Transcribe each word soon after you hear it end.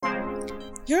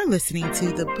You're listening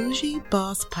to the Bougie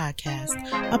Boss Podcast,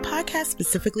 a podcast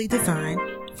specifically designed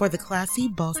for the classy,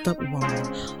 bossed-up woman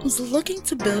who's looking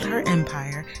to build her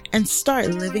empire and start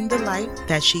living the life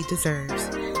that she deserves.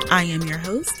 I am your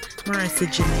host, Marissa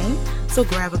Janae, so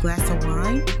grab a glass of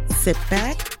wine, sit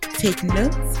back, take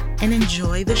notes, and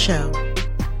enjoy the show.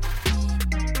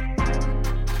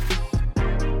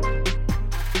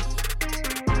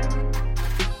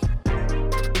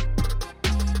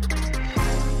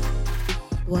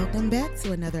 Welcome back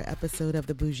to another episode of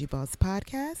the Bougie Boss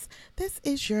Podcast. This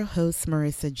is your host,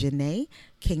 Marissa Janae,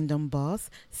 Kingdom Boss,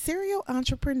 serial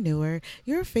entrepreneur,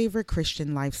 your favorite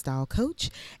Christian lifestyle coach,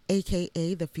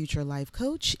 aka the Future Life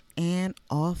Coach, and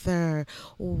author.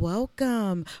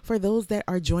 Welcome. For those that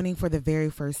are joining for the very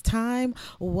first time,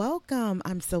 welcome.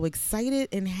 I'm so excited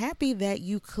and happy that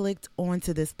you clicked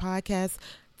onto this podcast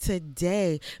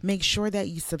today. Make sure that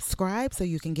you subscribe so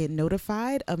you can get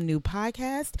notified of new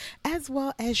podcasts, as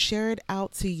well as share it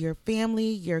out to your family,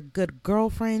 your good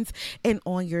girlfriends, and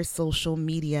on your social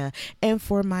media. And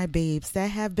for my babes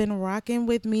that have been rocking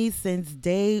with me since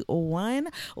day one,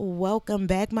 welcome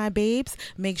back, my babes.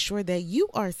 Make sure that you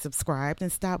are subscribed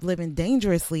and stop living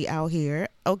dangerously out here.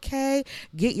 Okay,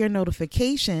 get your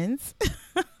notifications.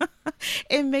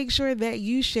 And make sure that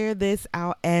you share this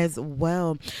out as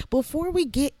well. Before we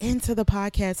get into the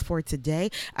podcast for today,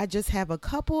 I just have a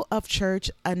couple of church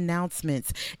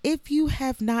announcements. If you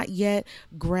have not yet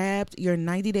grabbed your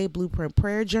 90-day blueprint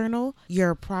prayer journal,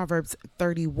 your Proverbs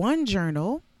 31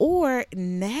 journal, or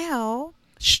now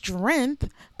Strength,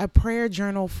 a prayer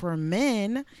journal for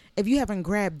men. If you haven't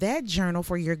grabbed that journal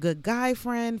for your good guy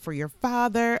friend, for your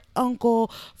father,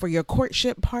 uncle, for your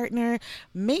courtship partner,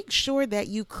 make sure that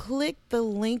you click the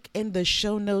link in the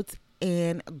show notes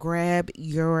and grab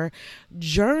your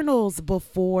journals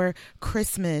before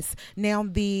Christmas. Now,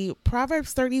 the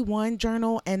Proverbs 31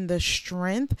 journal and the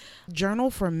Strength journal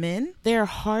for men, they're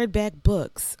hardback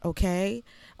books, okay?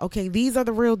 Okay, these are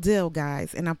the real deal,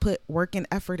 guys, and I put work and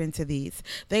effort into these.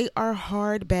 They are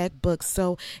hardback books,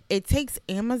 so it takes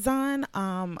Amazon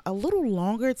a little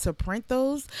longer to print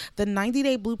those. The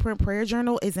 90-day blueprint prayer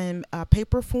journal is in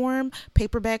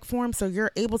paperback form, so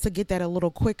you're able to get that a little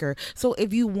quicker. So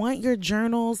if you want your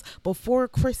journals before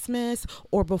Christmas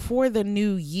or before the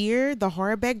new year, the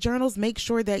hardback journals, make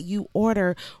sure that you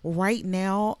order right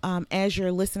now as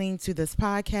you're listening to this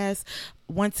podcast.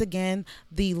 Once again,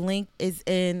 the link is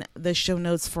in the show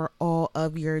notes for all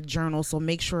of your journals, so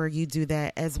make sure you do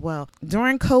that as well.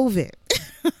 During COVID,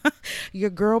 your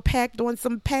girl packed on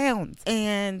some pounds,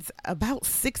 and about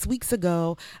 6 weeks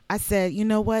ago, I said, you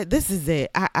know what, this is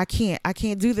it. I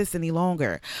can't do this any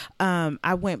longer.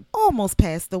 I went almost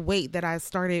past the weight that I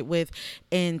started with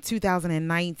in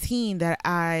 2019 that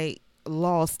I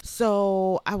lost.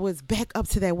 So I was back up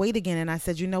to that weight again, and I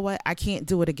said, you know what, I can't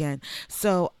do it again.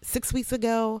 So 6 weeks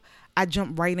ago, I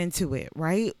jumped right into it,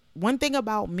 right? One thing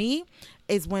about me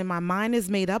is when my mind is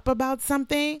made up about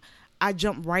something, I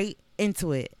jump right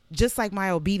into it. Just like my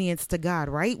obedience to God,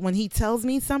 right? When he tells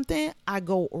me something, I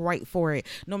go right for it.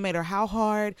 No matter how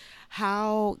hard,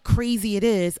 how crazy it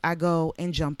is, I go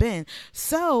and jump in.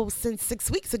 So since 6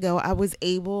 weeks ago, I was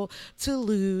able to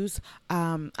lose,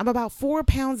 I'm about 4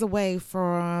 pounds away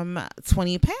from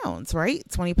 20 pounds, right?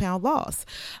 20-pound loss.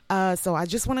 So I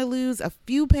just want to lose a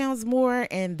few pounds more,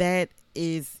 and that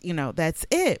is, that's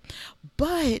it.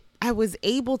 But I was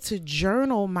able to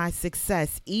journal my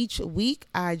success each week.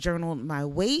 I journaled my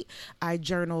weight. I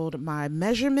journaled my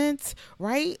measurements,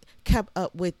 right? Kept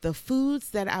up with the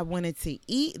foods that I wanted to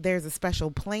eat. There's a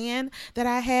special plan that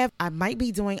I have. I might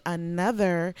be doing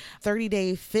another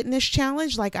 30-day fitness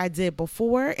challenge like I did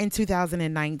before in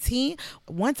 2019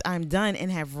 once I'm done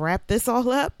and have wrapped this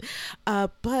all up.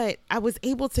 But I was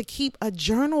able to keep a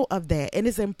journal of that. And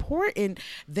it's important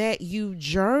that you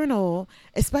journal,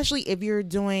 especially if you're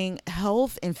doing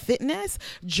health and fitness.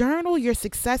 Journal your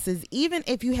successes. Even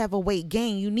if you have a weight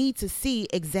gain, you need to see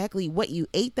exactly what you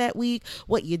ate that week,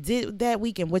 what you did that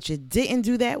week, and what you didn't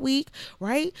do that week,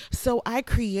 right? So I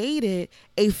created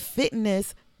a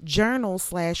fitness journal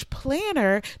 /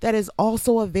 planner that is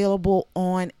also available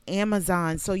on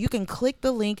Amazon. So you can click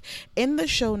the link in the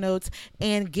show notes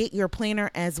and get your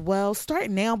planner as well. Start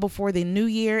now before the new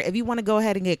year. If you want to go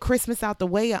ahead and get Christmas out the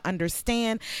way, I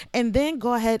understand. And then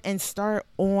go ahead and start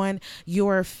on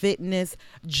your fitness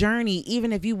journey.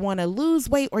 Even if you want to lose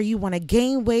weight or you want to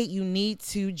gain weight, you need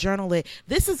to journal it.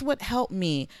 This is what helped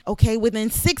me. Okay.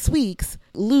 Within 6 weeks,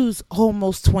 lose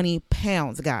almost 20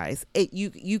 pounds, guys.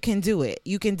 You can do it.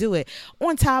 You can do it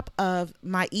on top of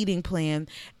my eating plan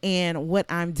and what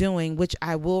I'm doing, which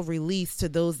I will release to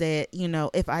those that,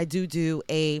 if I do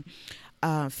a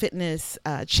fitness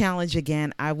challenge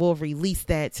again. I will release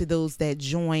that to those that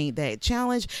join that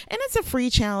challenge. And it's a free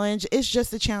challenge. It's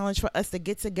just a challenge for us to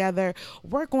get together,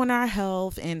 work on our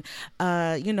health, and,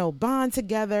 bond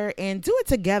together and do it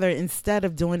together instead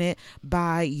of doing it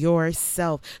by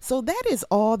yourself. So that is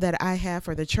all that I have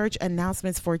for the church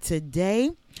announcements for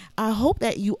today. I hope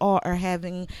that you all are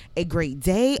having a great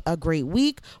day, a great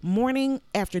week, morning,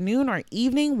 afternoon, or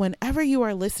evening, whenever you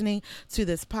are listening to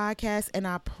this podcast. And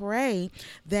I pray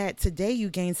that today you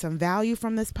gain some value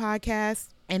from this podcast,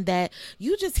 and that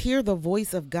you just hear the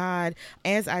voice of God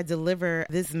as I deliver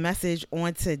this message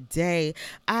on today.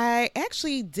 I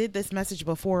actually did this message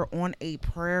before on a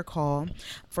prayer call.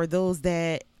 For those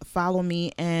that follow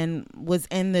me and was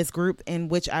in this group in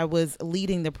which I was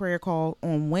leading the prayer call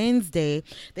on Wednesday,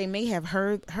 they may have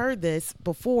heard this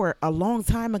before a long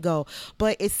time ago,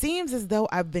 but it seems as though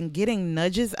I've been getting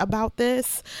nudges about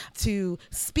this to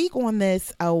speak on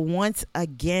this once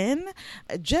again,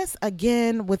 just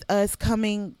again with us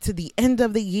coming to the end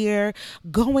of the year,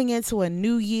 going into a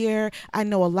new year. I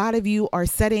know a lot of you are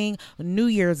setting New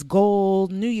Year's goals,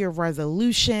 New Year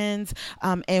resolutions,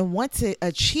 and want to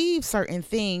achieve certain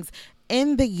things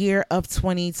in the year of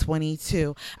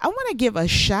 2022. I want to give a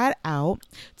shout out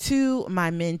to my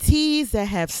mentees that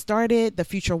have started the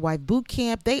Future Wife Boot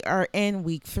Camp. They are in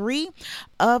week 3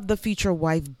 of the Future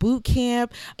Wife Boot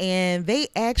Camp, and they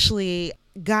actually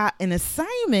got an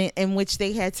assignment in which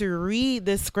they had to read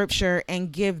the scripture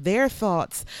and give their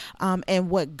thoughts and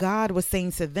what God was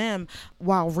saying to them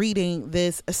while reading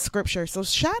this scripture. So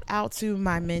shout out to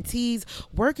my mentees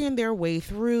working their way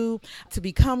through to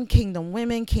become kingdom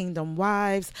women, kingdom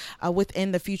wives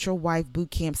within the Future Wife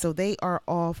Boot Camp. So they are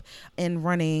off and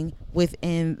running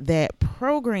within that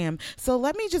program. So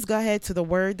let me just go ahead to the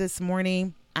word this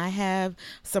morning. I have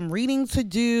some reading to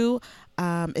do.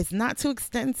 It's not too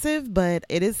extensive, but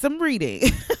it is some reading.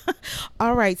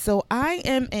 All right. So I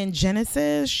am in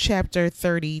Genesis chapter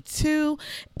 32,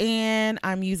 and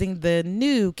I'm using the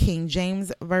New King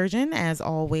James Version as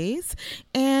always.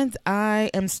 And I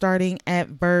am starting at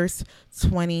verse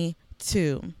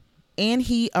 22. And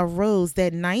he arose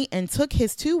that night and took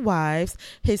his 2 wives,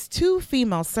 his 2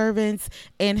 female servants,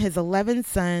 and his 11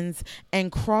 sons,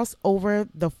 and crossed over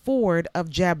the ford of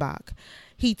Jabbok.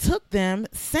 He took them,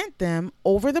 sent them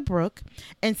over the brook,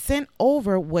 and sent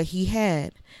over what he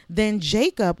had. Then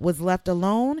Jacob was left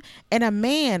alone, and a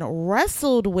man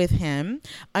wrestled with him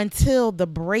until the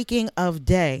breaking of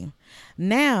day.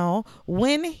 Now,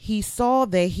 when he saw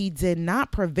that he did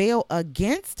not prevail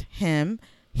against him,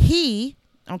 he,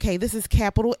 okay, this is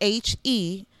capital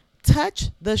H-E, touched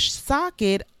the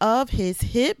socket of his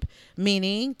hip,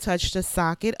 meaning touched the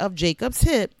socket of Jacob's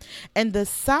hip, and the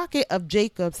socket of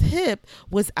Jacob's hip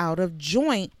was out of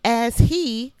joint as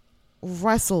he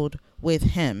wrestled with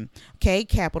him. Okay,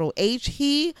 capital H,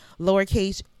 he,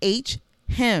 lowercase h,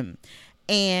 him.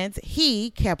 And he,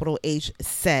 capital H,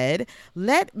 said,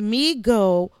 "Let me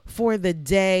go, for the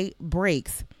day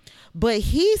breaks." But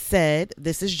he said,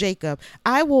 this is Jacob,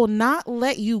 "I will not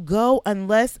let you go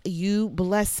unless you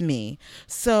bless me."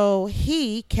 So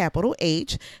he, capital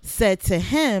H, said to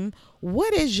him,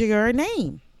 "What is your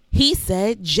name?" He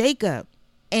said, "Jacob."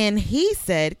 And he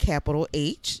said, capital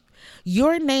H,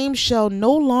 "Your name shall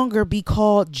no longer be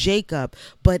called Jacob,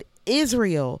 but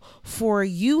Israel, for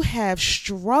you have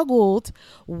struggled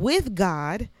with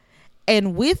God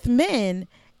and with men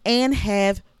and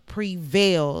have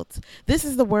prevailed." This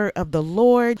is the word of the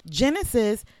Lord.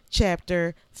 Genesis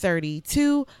chapter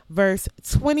 32, verse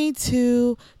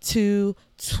 22 to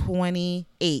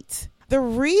 28. The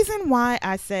reason why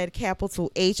I said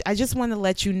capital H, I just want to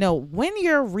let you know, when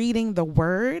you're reading the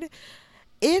word,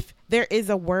 if there is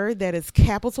a word that is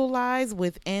capitalized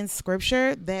within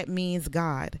scripture, that means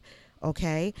God.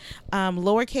 Okay.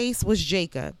 Lowercase was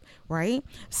Jacob, right?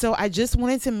 So I just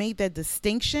wanted to make that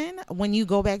distinction when you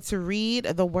go back to read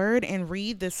the word and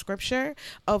read the scripture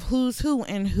of who's who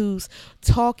and who's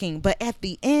talking. But at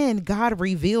the end, God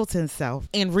revealed himself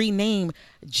and renamed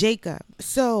Jacob.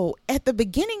 So at the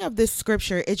beginning of this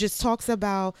scripture, it just talks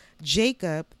about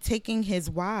Jacob taking his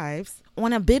wives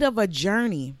on a bit of a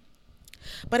journey.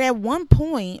 But at one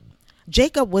point,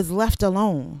 Jacob was left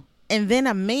alone. And then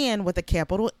a man with a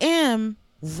capital M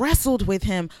wrestled with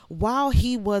him while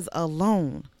he was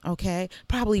alone. Okay.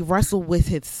 Probably wrestled with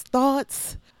his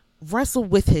thoughts, wrestled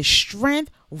with his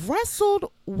strength, wrestled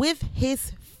with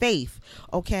his faith.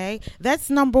 Okay. That's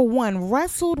number one.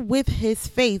 Wrestled with his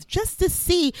faith just to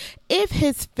see if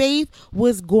his faith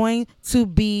was going to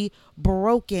be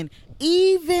broken.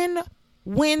 Even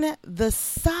when the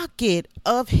socket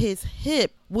of his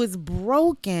hip was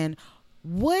broken,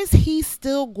 Was he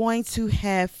still going to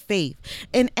have faith?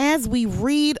 And as we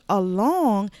read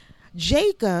along,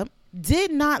 Jacob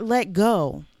did not let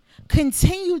go,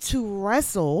 continued to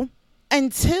wrestle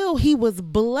until he was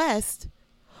blessed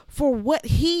for what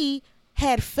he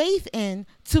had faith in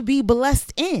to be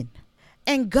blessed in.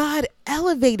 And God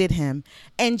elevated him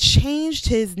and changed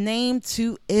his name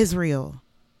to Israel.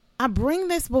 I bring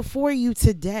this before you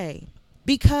today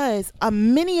because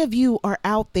many of you are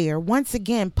out there, once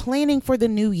again, planning for the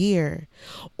new year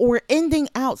or ending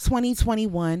out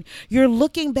 2021. You're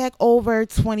looking back over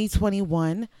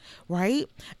 2021, right?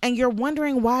 And you're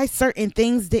wondering why certain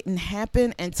things didn't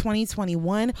happen in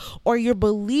 2021, or you're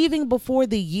believing before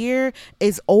the year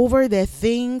is over that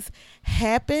things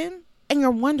happen, and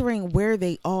you're wondering where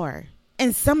they are.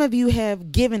 And some of you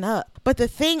have given up. But the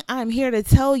thing I'm here to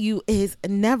tell you is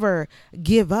never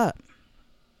give up.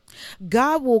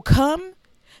 God will come.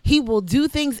 He will do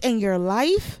things in your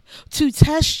life to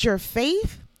test your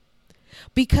faith,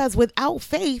 because without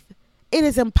faith, it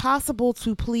is impossible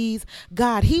to please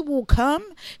God. He will come.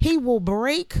 He will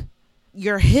break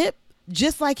your hip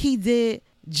just like he did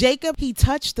Jacob. He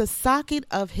touched the socket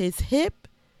of his hip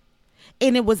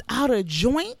and it was out of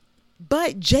joint,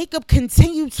 but Jacob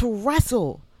continued to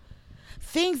wrestle.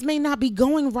 Things may not be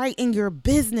going right in your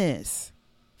business.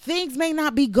 Things may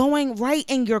not be going right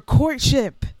in your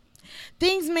courtship.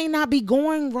 Things may not be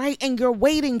going right in your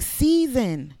waiting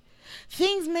season.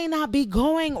 Things may not be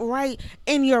going right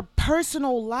in your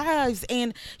personal lives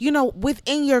and,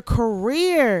 within your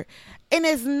career. And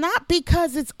it's not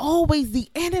because it's always the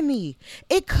enemy.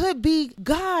 It could be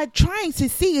God trying to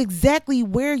see exactly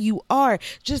where you are,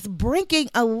 just breaking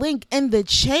a link in the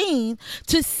chain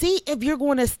to see if you're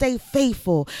going to stay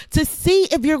faithful, to see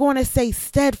if you're going to stay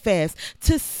steadfast,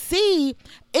 to see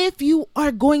if you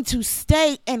are going to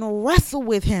stay and wrestle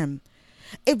with him.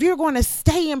 If you're going to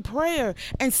stay in prayer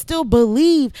and still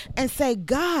believe and say,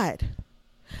 God,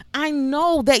 I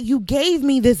know that you gave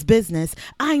me this business.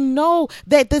 I know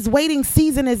that this waiting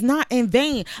season is not in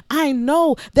vain. I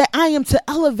know that I am to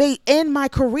elevate in my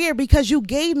career because you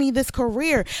gave me this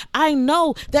career. I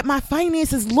know that my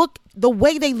finances look the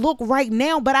way they look right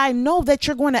now, but I know that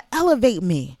you're going to elevate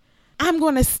me. I'm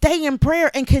going to stay in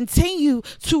prayer and continue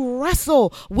to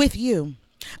wrestle with you.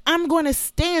 I'm going to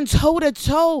stand toe to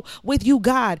toe with you,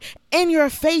 God. In your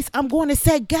face, I'm going to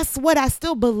say, guess what? I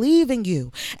still believe in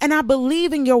you. And I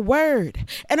believe in your word.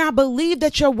 And I believe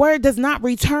that your word does not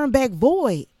return back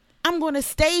void. I'm going to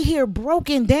stay here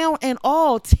broken down and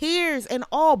all tears and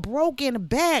all broken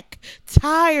back,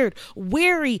 tired,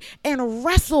 weary, and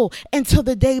wrestle until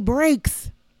the day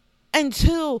breaks.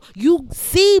 Until you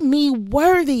see me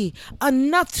worthy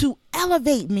enough to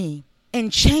elevate me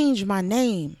and change my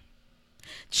name.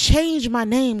 Change my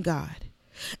name, God.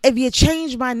 If you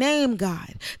change my name,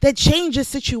 God, that changes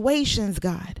situations,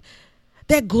 God,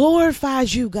 that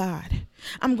glorifies you, God.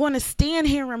 I'm going to stand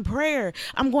here in prayer.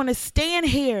 I'm going to stand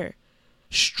here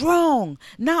strong,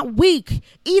 not weak,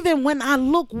 even when I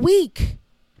look weak,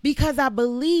 because I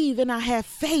believe and I have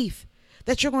faith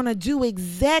that you're going to do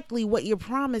exactly what you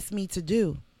promised me to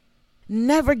do.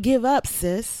 Never give up,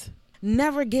 sis.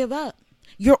 Never give up.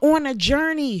 You're on a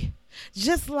journey.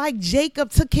 Just like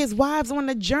Jacob took his wives on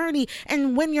a journey.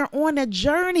 And when you're on a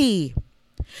journey,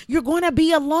 you're going to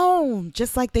be alone.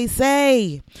 Just like they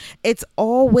say, it's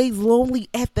always lonely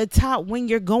at the top when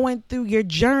you're going through your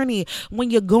journey.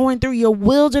 When you're going through your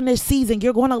wilderness season,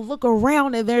 you're going to look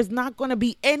around and there's not going to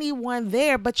be anyone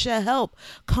there, but your help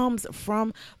comes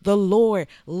from the Lord.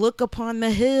 Look upon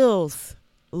the hills.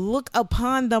 Look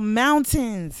upon the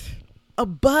mountains.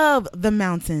 Above the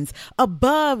mountains.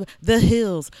 Above the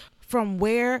hills. From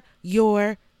where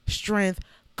your strength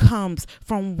comes,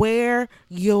 from where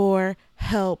your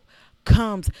help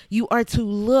comes. You are to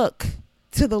look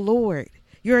to the Lord.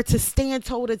 You are to stand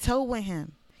toe to toe with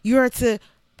him. You are to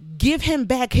give him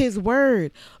back his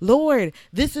word. Lord,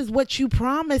 this is what you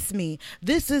promised me.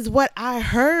 This is what I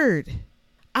heard.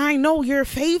 I know you're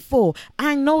faithful.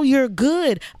 I know you're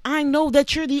good. I know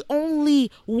that you're the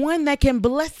only one that can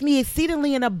bless me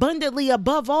exceedingly and abundantly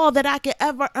above all that I could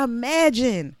ever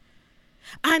imagine.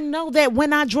 I know that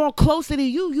when I draw closer to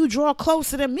you, you draw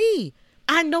closer to me.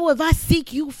 I know if I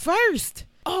seek you first,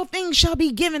 all things shall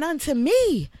be given unto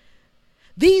me.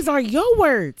 These are your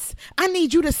words. I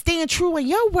need you to stand true in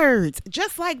your words,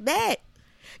 just like that.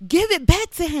 Give it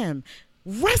back to him.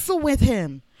 Wrestle with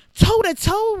him, toe to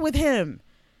toe with him.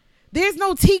 There's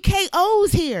no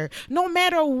TKOs here. No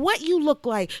matter what you look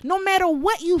like, no matter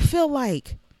what you feel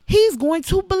like, he's going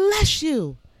to bless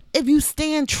you. If you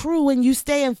stand true and you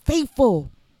stay in faithful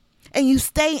and you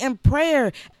stay in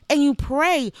prayer and you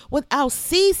pray without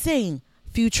ceasing,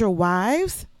 future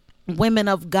wives, women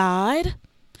of God,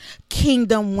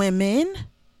 kingdom women.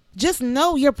 Just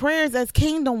know your prayers as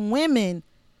kingdom women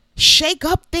shake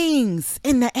up things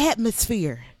in the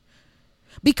atmosphere,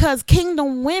 because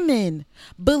kingdom women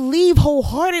believe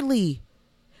wholeheartedly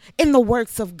in the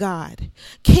works of God.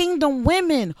 Kingdom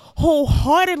women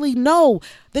wholeheartedly know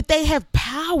that they have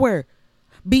power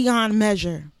beyond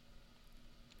measure.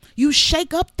 You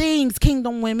shake up things,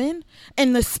 kingdom women,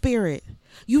 in the spirit.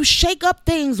 You shake up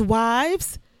things,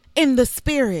 wives, in the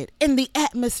spirit, in the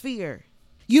atmosphere.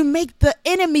 You make the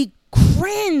enemy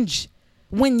cringe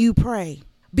when you pray,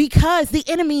 because the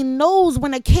enemy knows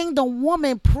when a kingdom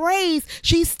woman prays,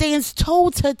 she stands toe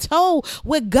to toe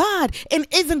with God and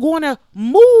isn't going to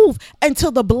move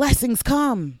until the blessings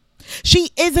come. She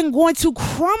isn't going to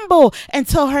crumble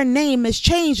until her name is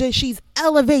changed and she's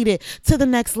elevated to the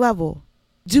next level.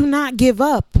 Do not give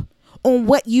up on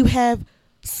what you have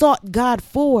sought God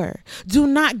for. Do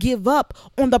not give up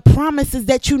on the promises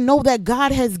that you know that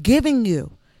God has given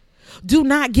you. Do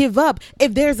not give up.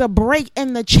 If there's a break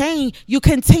in the chain, you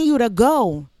continue to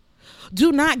go.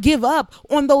 Do not give up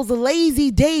on those lazy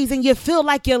days and you feel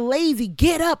like you're lazy.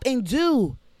 Get up and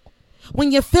do.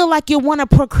 When you feel like you want to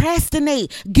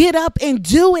procrastinate, get up and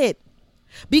do it.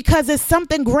 Because it's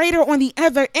something greater on the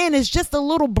other end. It's just a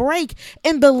little break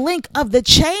in the link of the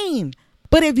chain.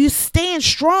 But if you stand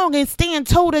strong and stand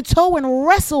toe to toe and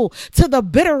wrestle to the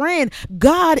bitter end,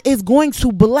 God is going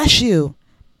to bless you.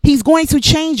 He's going to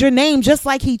change your name just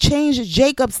like he changed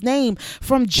Jacob's name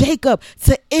from Jacob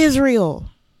to Israel.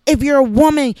 If you're a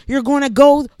woman, you're going to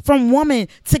go from woman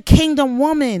to kingdom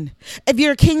woman. If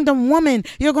you're a kingdom woman,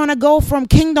 you're going to go from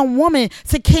kingdom woman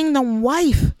to kingdom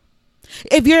wife.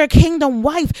 If you're a kingdom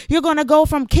wife, you're going to go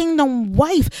from kingdom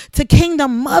wife to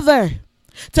kingdom mother,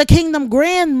 to kingdom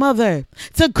grandmother,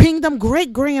 to kingdom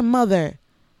great grandmother.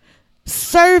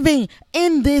 Serving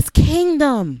in this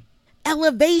kingdom.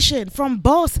 Elevation from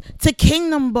boss to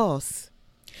kingdom boss.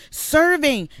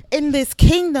 Serving in this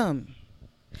kingdom.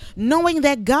 Knowing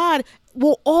that God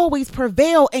will always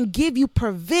prevail and give you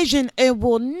provision and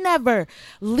will never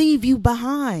leave you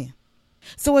behind.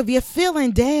 So if you're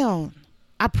feeling down,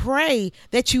 I pray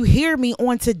that you hear me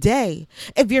on today.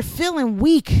 If you're feeling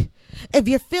weak, if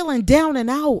you're feeling down and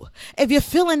out, if you're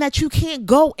feeling that you can't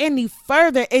go any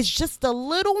further, it's just a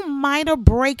little minor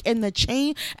break in the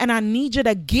chain, and I need you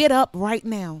to get up right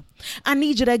now. I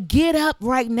need you to get up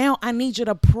right now. I need you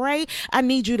to pray. I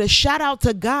need you to shout out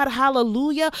to God.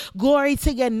 Hallelujah. Glory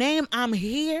to your name. I'm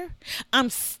here. I'm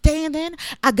standing.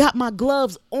 I got my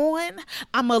gloves on.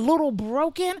 I'm a little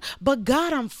broken, but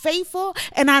God, I'm faithful.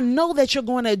 And I know that you're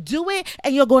going to do it,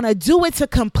 and you're going to do it to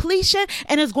completion,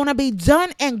 and it's going to be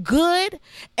done in good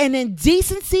and in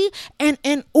decency and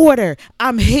in order.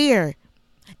 I'm here,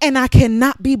 and I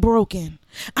cannot be broken.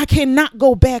 I cannot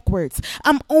go backwards.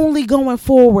 I'm only going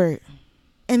forward.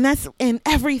 And that's in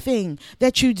everything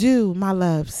that you do, my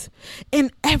loves.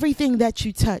 In everything that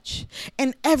you touch.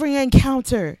 In every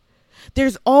encounter.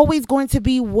 There's always going to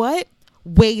be what?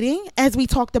 Waiting, as we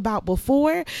talked about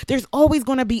before. There's always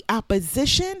going to be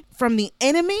opposition from the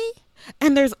enemy.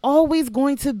 And there's always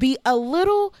going to be a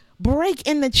little break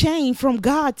in the chain from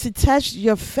God to test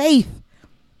your faith.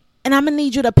 And I'm going to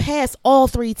need you to pass all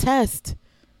 3 tests.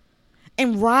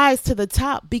 And rise to the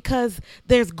top, because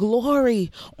there's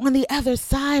glory on the other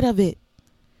side of it.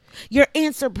 Your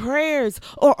answered prayers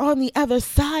are on the other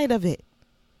side of it.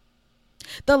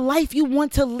 The life you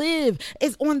want to live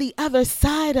is on the other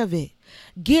side of it.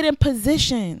 Get in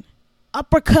position.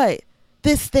 Uppercut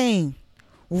this thing.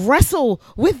 Wrestle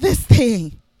with this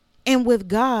thing and with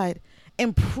God,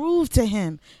 and prove to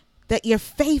him that your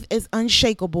faith is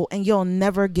unshakable and you'll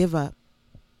never give up.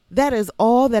 That is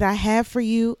all that I have for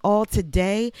you all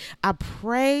today. I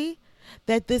pray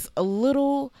that this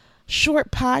little short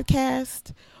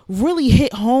podcast really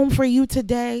hit home for you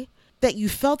today, that you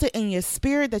felt it in your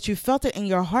spirit, that you felt it in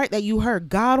your heart, that you heard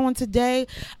God on today.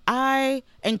 I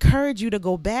encourage you to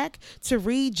go back to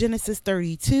read Genesis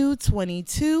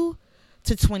 32:22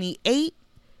 to 28.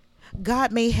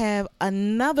 God may have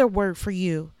another word for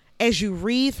you as you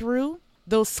read through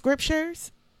those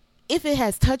scriptures. If it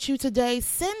has touched you today,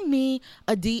 send me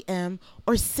a DM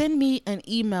or send me an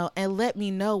email and let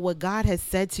me know what God has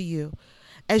said to you.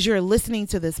 As you're listening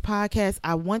to this podcast,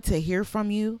 I want to hear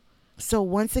from you. So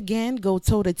once again, go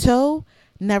toe to toe,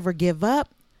 never give up.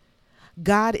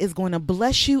 God is going to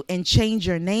bless you and change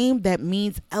your name. That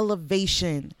means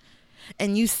elevation.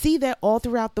 And you see that all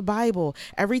throughout the Bible.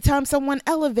 Every time someone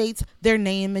elevates, their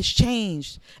name is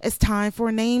changed. It's time for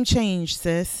a name change,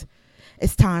 sis.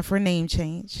 It's time for a name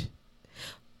change.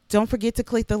 Don't forget to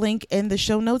click the link in the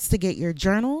show notes to get your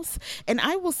journals. And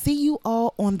I will see you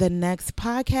all on the next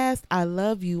podcast. I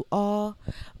love you all.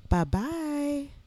 Bye-bye.